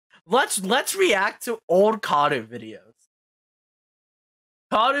let's react to old Kadu videos.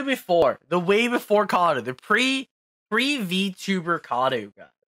 Kadu before, the way before Kadu, the pre Vtuber Kadu guy.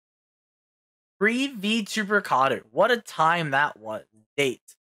 Pre Vtuber Kadu. What a time that was.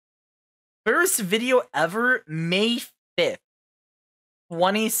 Date. First video ever, May 5th,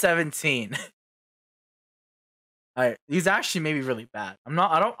 2017. Alright, these actually may be really bad.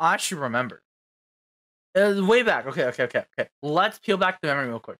 I don't actually remember. Way back. Okay. Let's peel back the memory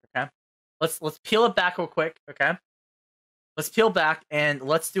real quick, okay? Let's peel it back real quick, okay? Let's peel back and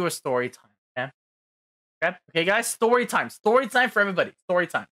let's do a story time, okay? Okay, guys, story time. Story time for everybody. Story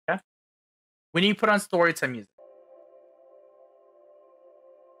time, okay? We need to put on story time music.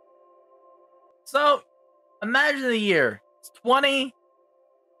 So, imagine the year. It's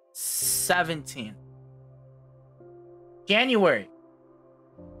 2017. January.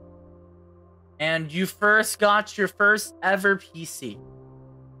 And you first got your first ever PC. You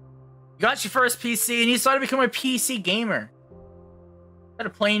got your first PC and you started becoming a PC gamer.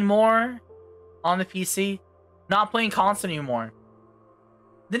 Started playing more on the PC. Not playing console anymore.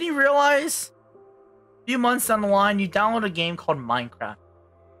 Then you realize, a few months down the line, you download a game called Minecraft.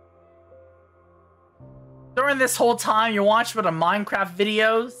 During this whole time, you're watching a bunch of Minecraft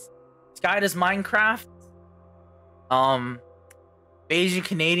videos. This guy does Minecraft. Asian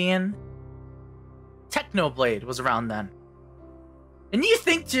Canadian. Technoblade was around then. And you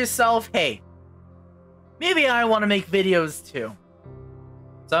think to yourself, hey, maybe I want to make videos too.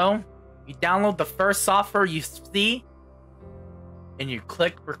 So, you download the first software you see, and you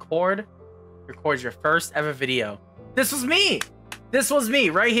click record. Record your first ever video. This was me! This was me,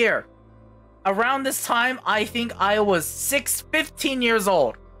 right here. Around this time, I think I was 15 years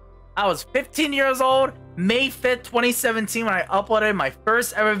old. I was 15 years old, May 5th, 2017, when I uploaded my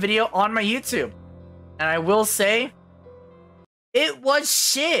first ever video on my YouTube. And I will say, it was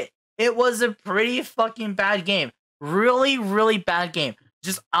shit. It was a pretty fucking bad game. Really, really bad game.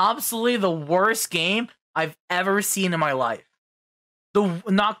 Just absolutely the worst game I've ever seen in my life. The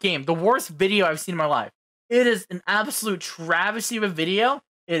worst video I've seen in my life. It is an absolute travesty of a video.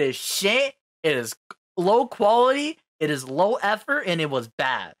 It is shit. It is low quality. It is low effort, and it was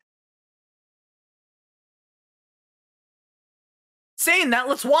bad. Saying that,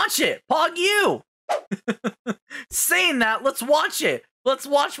 let's watch it. Pog you. Saying that, let's watch it. Let's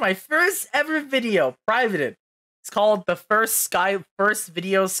watch my first ever video, privated. It's called the first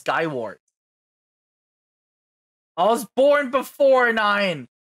video Skyward. I was born before 9.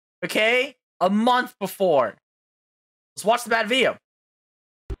 Okay? A month before. Let's watch the bad video.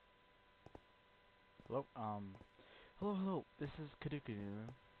 Hello, hello, this is Kadu,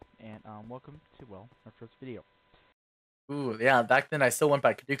 and, welcome to, well, my first video. Ooh, yeah, back then I still went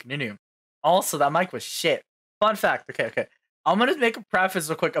by Kadu. Also, that mic was shit. Fun fact, okay. I'm gonna make a preface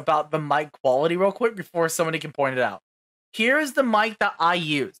real quick about the mic quality real quick before somebody can point it out. Here's the mic that I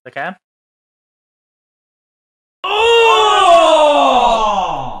used, okay? Oh!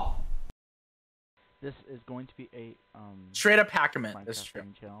 This is going to be a, straight up Hackerman, this is true.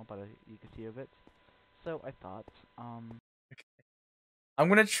 Channel, but you can see of it. So, I thought, Okay. I'm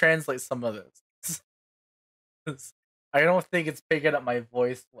gonna translate some of this. I don't think it's picking up my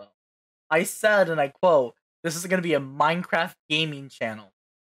voice well. I said, and I quote, this is gonna be a Minecraft gaming channel.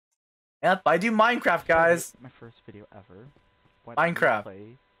 Yep, I do Minecraft, guys. My first video ever. Why Minecraft.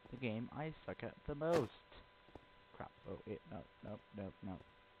 Play the game I suck at the most. Crap. Oh, wait, no.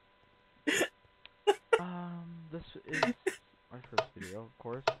 This is our first video, of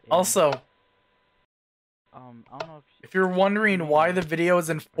course. Also, I don't know if you're wondering why the video is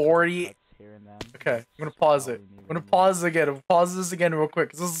in 40. Okay, I'm gonna pause it. I'm gonna pause again. I'm gonna pause this again real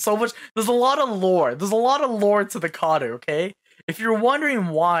quick. There's so much. There's a lot of lore. There's a lot of lore to the Kadu. Okay, if you're wondering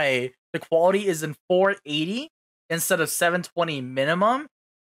why the quality is in 480 instead of 720 minimum,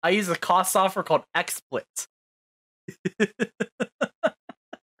 I use a cost software called XSplit.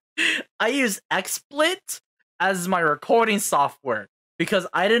 I use XSplit as my recording software because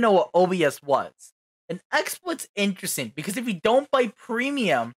I didn't know what OBS was. And XSplit's interesting because if you don't buy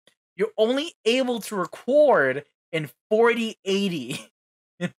premium, you're only able to record in 4080.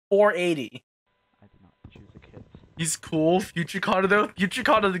 In 480. I did not choose a kid. He's cool. Future Kadu though. Future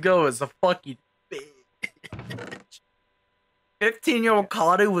Kadu to go is a fucking bitch. 15-year-old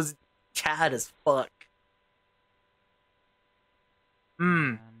Kadu was Chad as fuck.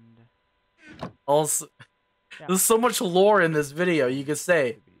 Also, there's so much lore in this video, you could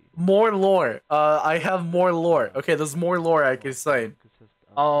say. More lore. I have more lore. Okay, there's more lore I could say.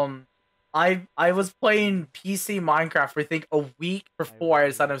 I was playing PC Minecraft for I think a week before I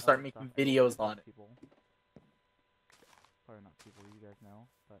decided to start making videos on it. Probably not people you guys know,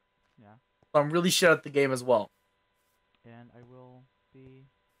 but Yeah. So I'm really shit at the game as well. And I will be.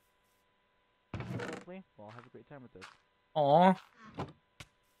 Hopefully, well, I'll have a great time with this. Aw.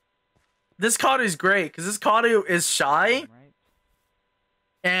 This Kadu is great because this Kadu is shy Right.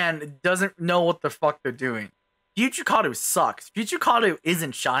 and doesn't know what the fuck they're doing. Future Kadu sucks. Future Kadu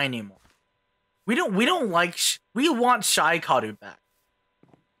isn't shy anymore. We don't like. We want shy Kadu back.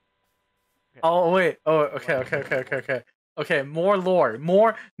 Okay. Oh wait. Oh okay. More lore.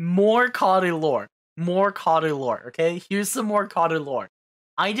 More Kadu lore. More Kadu lore. Okay. Here's some more Kadu lore.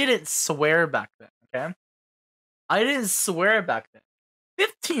 I didn't swear back then. Okay. I didn't swear back then.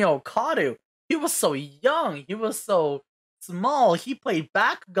 15-year-old Kadu. He was so young. He was so small. He played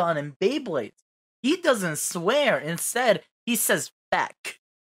Bakugan and Beyblades. He doesn't swear. Instead, he says feck.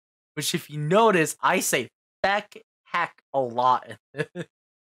 Which, if you notice, I say feck heck a lot.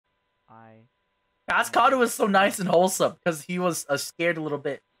 Past Kadu was so nice and wholesome because he was scared a little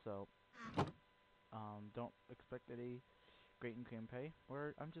bit. So, don't expect any great in gameplay,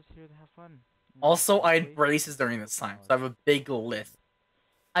 or I'm just here to have fun. Also, I had braces during this time, so I have a big list.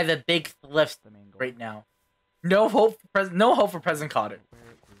 I have a big list right now. No hope for President Kadu.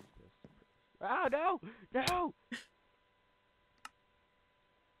 Where is this? Oh no! No!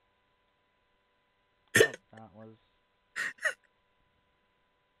 Oh, that was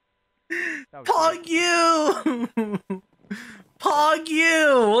Pog you! Pog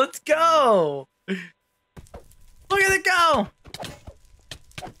you! Let's go! Look at it go!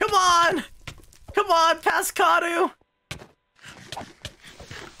 Come on! Come on, past Kadu!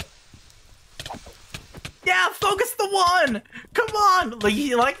 Yeah, focus the one! Come on! Like,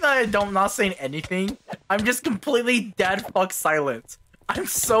 you like that I'm not saying anything? I'm just completely dead fuck silent. I'm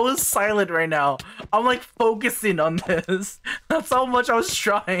so silent right now. I'm like focusing on this. That's how much I was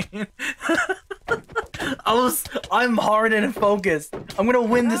trying. I'm hard and focused. I'm gonna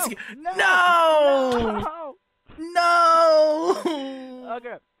win this game. No! No!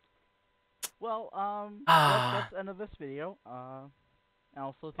 Okay. Well, that's the end of this video. And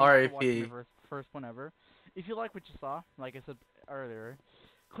also, thanks for watching the first one ever. If you like what you saw, like I said earlier,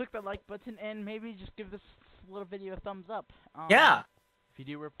 click that like button and maybe just give this little video a thumbs up. Yeah. If you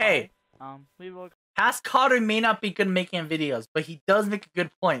do reply, leave a Past Kadu may not be good at making videos, but he does make a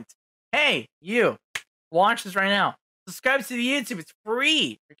good point. Hey, you, watch this right now. Subscribe to the YouTube, it's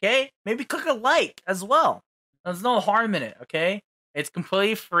free, okay? Maybe click a like as well. There's no harm in it, okay? It's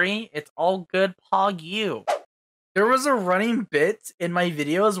completely free, it's all good, pog you. There was a running bit in my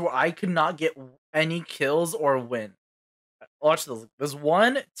videos where I could not get any kills or win. Watch this. There's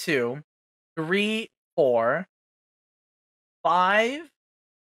 1, 2, 3, 4, 5,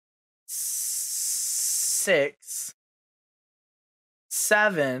 6,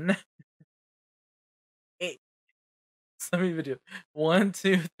 7, 8. So many videos. 1,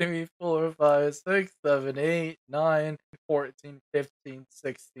 2, 3, 4, 5, 6, 7, 8, 9, 14, 15,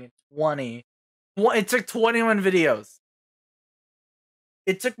 16, 20. It took 21 videos.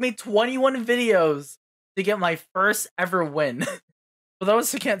 It took me 21 videos to get my first ever win. For those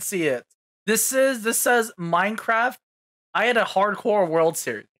who can't see it, this says Minecraft. I had a hardcore World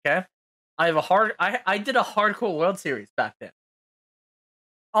Series, okay? I did a hardcore World Series back then.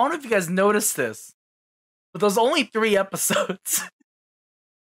 I don't know if you guys noticed this, but there's only 3 episodes.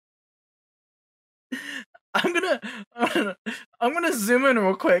 I'm gonna zoom in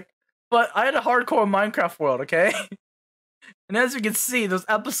real quick, but I had a hardcore Minecraft world, okay? And as you can see, there's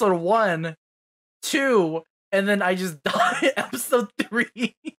episode 1, 2, and then I just died episode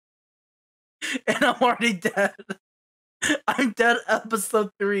 3. And I'm already dead. I'm dead episode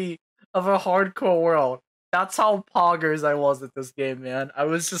 3 of a hardcore world. That's how poggers I was at this game, man. I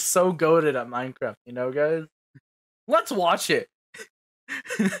was just so goated at Minecraft, you know, guys? Let's watch it.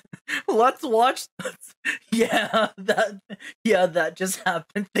 Let's watch this. Yeah, that just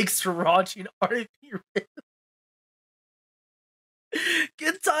happened. Thanks for watching RP.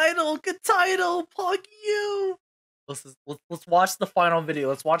 Good title, pog you. Let's watch the final video.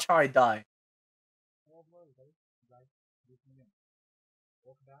 Let's watch how I die.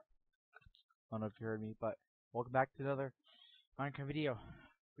 I don't know if you heard me, but welcome back to another Minecraft video.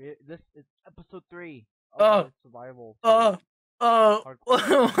 This is episode 3 of survival. What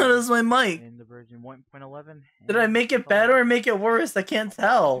is my mic? In the version 1.11. Did I make it better or make it worse? I can't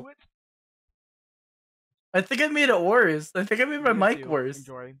tell. I think I made it worse. I think I made my mic worse.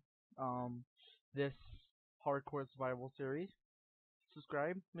 Enjoy this hardcore survival series.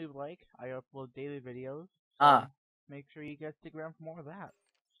 Subscribe, leave a like. I upload daily videos. So make sure you guys stick around for more of that.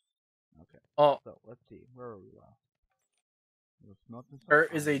 Okay. So let's see. Where are we?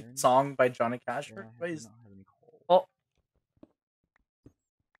 Hurt is a song by Johnny Cash. Oh.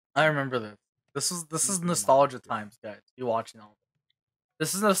 I remember this. This is nostalgia times, guys. You watching all this?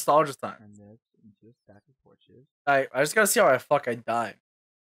 This is nostalgia time. I just gotta see how I died.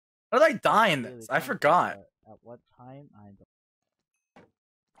 How did I die in this? I forgot. At what time? I don't.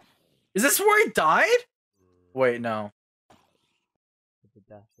 Is this where he died? Wait, no. The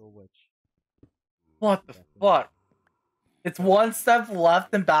death witch. What the fuck? It's one step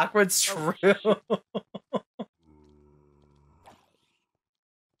left and backwards. True.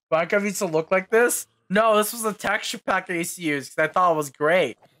 Minecraft used to look like this? No, this was a texture pack I used to use because I thought it was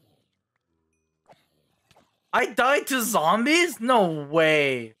great. I died to zombies? No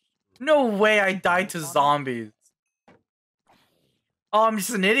way. No way I died to zombies. Oh, I'm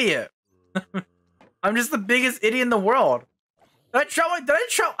just an idiot. I'm just the biggest idiot in the world. I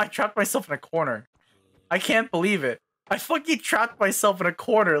trapped myself in a corner. I can't believe it. I fucking trapped myself in a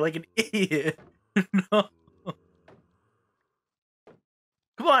corner like an idiot. No.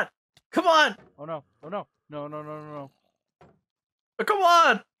 Come on. Come on. Oh no. Oh no. No, no, no, no, no. Come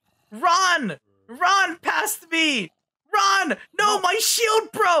on. Run. Run past me. Run. No, my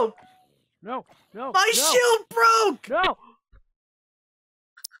shield broke. No. No. My shield broke. No.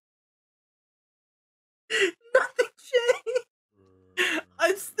 Nothing changed.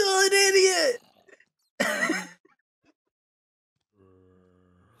 I'm still an idiot.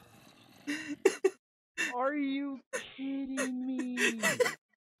 Are you kidding me? This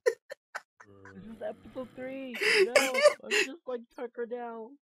is episode 3. No, I'm just like Tucker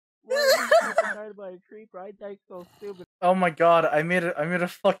now. Why I died by a creeper? I died so stupid. Oh my god, I made a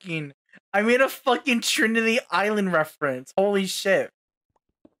fucking Trinity Island reference. Holy shit.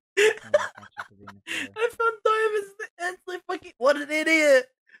 I found diamonds and like fucking what an idiot.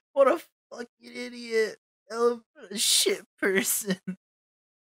 What a fucking idiot. Oh, shit person.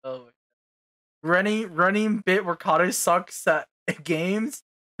 Oh my god. Running bit where Kadu sucks at games.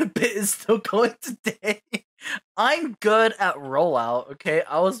 The bit is still going today. I'm good at rollout, okay?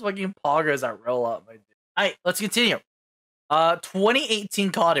 I was fucking poggers at rollout, my dude. Alright, let's continue.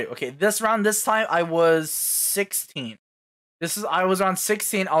 2018 Kadu. Okay, this time I was 16. I was on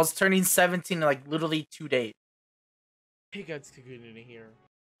 16, I was turning 17 in like literally 2 days. Hey guys, Kadu here.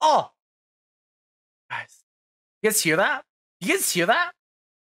 Oh! Guys, you guys hear that? You guys hear that?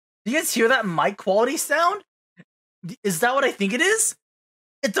 You guys hear that mic quality sound? Is that what I think it is?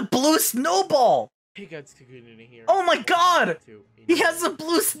 It's a blue snowball! Hey guys, Kadu here. Oh my god! He has a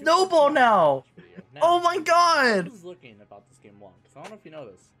blue snowball now! Oh my god! I was looking about this game long, because I don't know if you know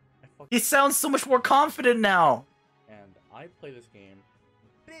this. He sounds so much more confident now! And I play this game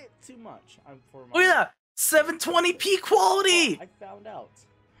a bit too much. Look at that! 720p quality! Well, I found out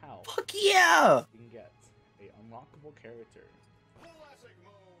how. Fuck yeah! You can get a unlockable character.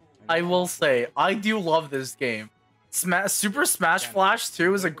 I will say, I do love this game. Super Smash Flash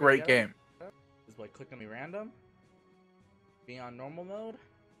 2 is a great game. Is by clicking me random, be on normal mode,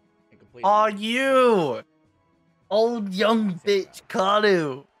 and complete. Aw, you! Old young bitch,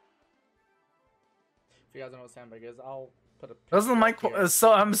 Kadu. If you guys don't know what Sandbag is, I'll put a. Doesn't my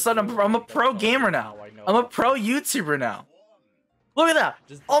so I'm a pro gamer now. I'm a pro YouTuber now. Look at that!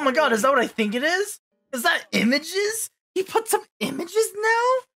 Oh my god, is that what I think it is? Is that images? He put some images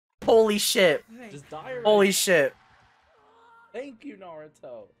now? Holy shit! Just die already. Holy shit! Thank you,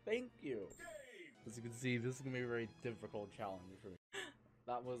 Naruto. Thank you. As you can see, this is gonna be a very difficult challenge for me.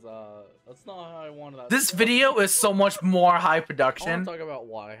 That was that's not how I wanted that. This video is so much more high production. I want to talk about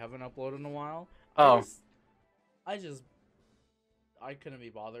why I haven't uploaded in a while. Oh. I couldn't be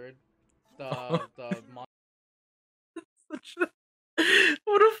bothered. What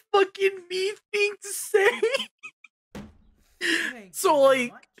a fucking mean thing to say. So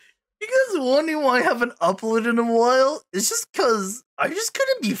like, you guys wondering why I haven't uploaded in a while? It's just cause I just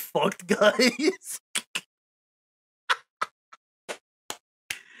couldn't be fucked, guys.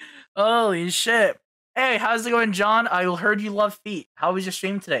 Holy shit. Hey, how's it going, John? I heard you love feet. How was your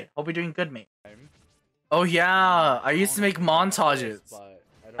stream today? Hope you're doing good, mate. Oh yeah, I used to make montages.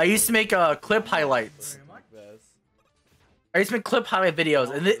 I used to make clip highlights. I used to make clip highlight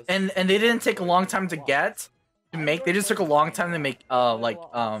videos, and they didn't take a long time to get to make. They just took a long time to make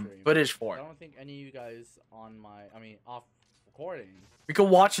footage for. I don't think any of you guys on my off recording. We could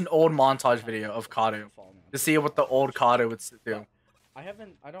watch an old montage video of Kadu to see what the old Kadu would do. I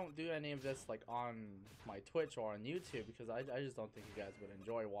don't do any of this like on my Twitch or on YouTube because I just don't think you guys would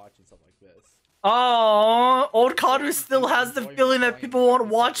enjoy watching stuff like this. Oh, old Kadu still has the feeling that people won't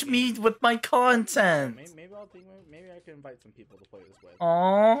watch me with my content. Maybe I can invite some people to play this with.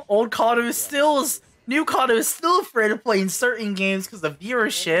 Oh, old Kadu is new Kadu is still afraid of playing certain games because of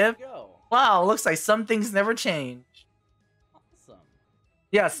viewership. Wow, looks like some things never change. Awesome.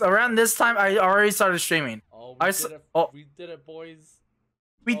 Yes, around this time, I already started streaming. Oh, we did it, boys.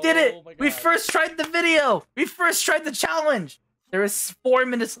 We did it! We first tried the video! We first tried the challenge! There is 4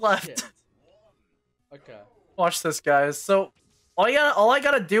 minutes left. Shit. Okay. Watch this, guys. So, all I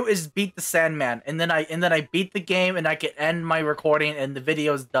gotta do is beat the Sandman, and then I beat the game, and I can end my recording, and the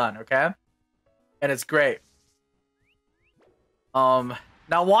video's done. Okay? And it's great. Now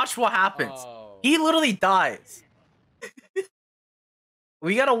watch what happens. Oh. He literally dies.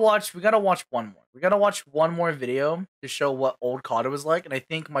 We gotta watch one more. We gotta watch one more video to show what old Kadu was like, and I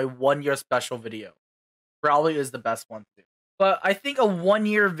think my 1 year special video probably is the best one too. But I think a 1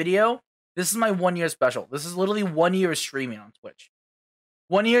 year video, this is my 1 year special. This is literally 1 year of streaming on Twitch.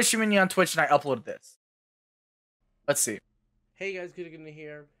 1 year streaming on Twitch, and I uploaded this. Let's see. Hey guys, good to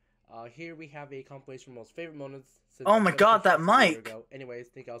here. Here we have a compilation of most favorite moments. Since oh my god, that mic! Anyways,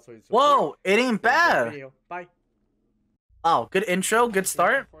 thank you all so much. Whoa, it ain't bad. Bye. Oh, good intro, good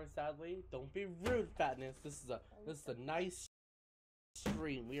start. Sadly, don't be rude, fatness. This is a nice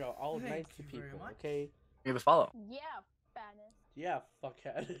stream. We are all nice to people, okay? Give a follow. Yeah, fatness. Yeah,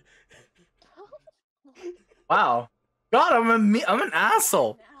 fuckhead. Wow. God, I'm an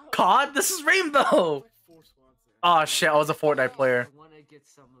asshole. God, this is Rainbow. Oh shit, I was a Fortnite player.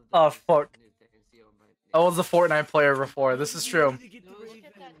 Oh fuck. I was a Fortnite player before. This is true.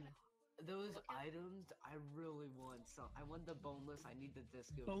 Those items, I really want some. I want the boneless. I need the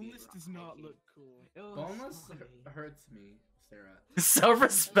disco. Boneless does not look cool. Boneless hurts me, Sarah.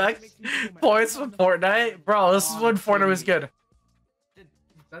 Self-respect points with Fortnite, bro. This is when Fortnite was good.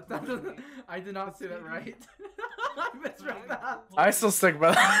 I did not say that right. I misread that. I still stick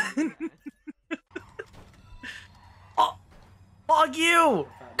by that. Oh, fuck you,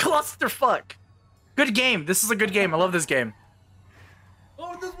 clusterfuck. Good game. This is a good game. I love this game.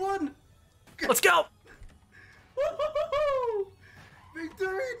 Oh, there's one. Let's go!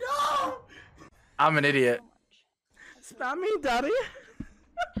 Victory, no! I'm an idiot. Spam me, daddy.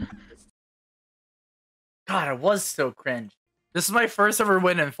 God, I was so cringe. This is my first ever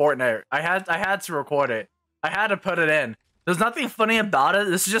win in Fortnite. I had to record it. I had to put it in. There's nothing funny about it.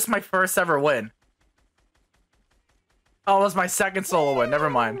 This is just my first ever win. Oh, it was my second solo win. Never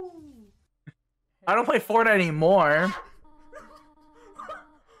mind. I don't play Fortnite anymore.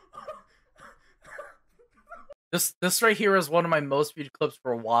 This right here is one of my most viewed clips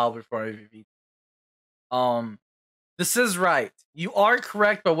for a while before I beat. This is right. You are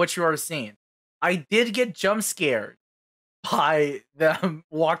correct by what you are seeing. I did get jump scared by them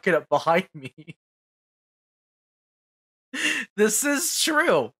walking up behind me. This is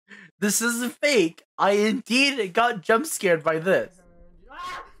true. This is fake. I indeed got jump scared by this.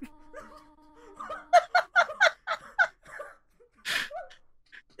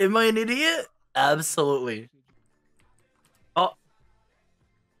 Am I an idiot? Absolutely. Oh.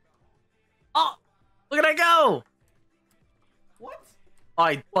 Oh! Look at I go! What? Oh,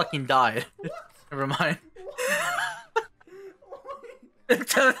 I fucking died. Never mind.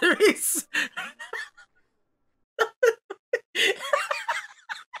 Tetris.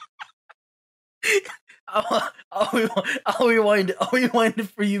 I'll rewind it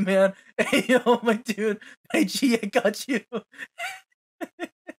for you, man. Hey, yo, my dude. My G, I got you.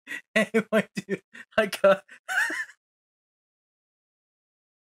 Hey, my dude. I got...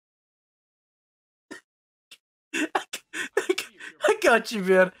 I got you,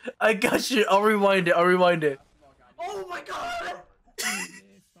 man. I got you. I'll rewind it. Oh my god!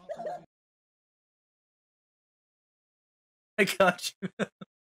 I got you.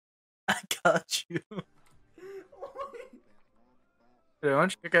 I got you. Why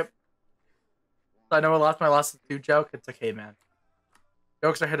don't you pick up? I know I lost my last 2 joke. It's okay, man.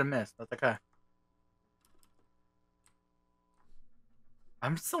 Jokes are hit and miss. That's okay.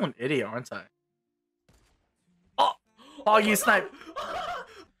 I'm still an idiot, aren't I? Oh! Pog, you snipe!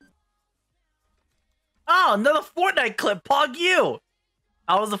 Oh, another Fortnite clip! Pog, you!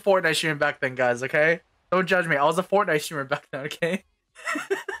 I was a Fortnite streamer back then, guys, okay? Don't judge me. I was a Fortnite streamer back then, okay?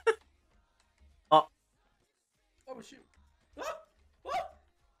 Oh. Oh, shoot.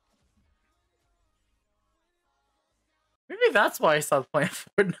 Maybe that's why I stopped playing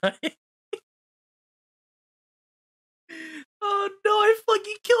Fortnite. Oh no, I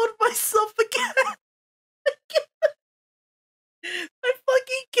fucking killed myself again! I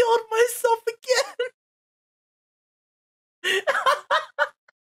fucking killed myself again!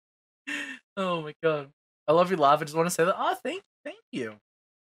 Oh my god. I love you, laugh. I just want to say that. Oh, thank you.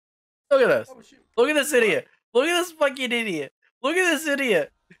 Look at this. Oh, shoot. Look at this idiot. Look at this fucking idiot. Look at this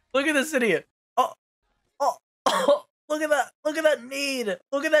idiot. Look at this idiot. Oh, oh, oh. Look at that. Look at that nade.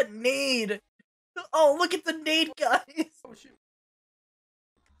 Look at that nade. Oh, look at the nade, guys. Oh, shoot.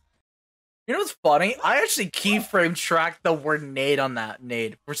 You know what's funny? I actually keyframe tracked the word nade on that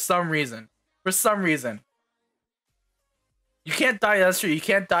nade for some reason. For some reason. You can't die, that's true. You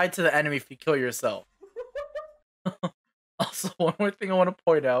can't die to the enemy if you kill yourself. Also, one more thing I want to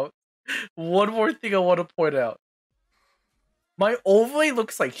point out. One more thing I want to point out. My overlay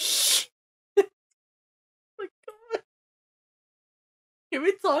looks like shit. Oh my god. Can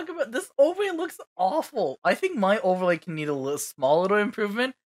we talk about this? Overlay looks awful. I think my overlay can need a small little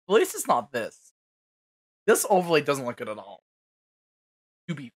improvement. At least it's not this. This overlay doesn't look good at all.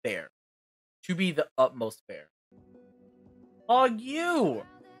 To be fair. To be the utmost fair. Oh, you!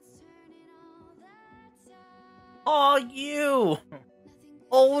 Oh, you!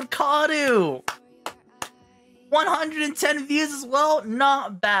 Old Kadu! 110 views as well?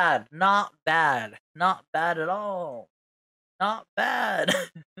 Not bad. Not bad. Not bad at all. Not bad.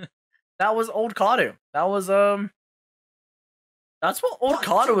 That was Old Kadu. That was, that's what Old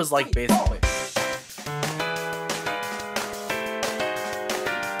Kadu was like, basically.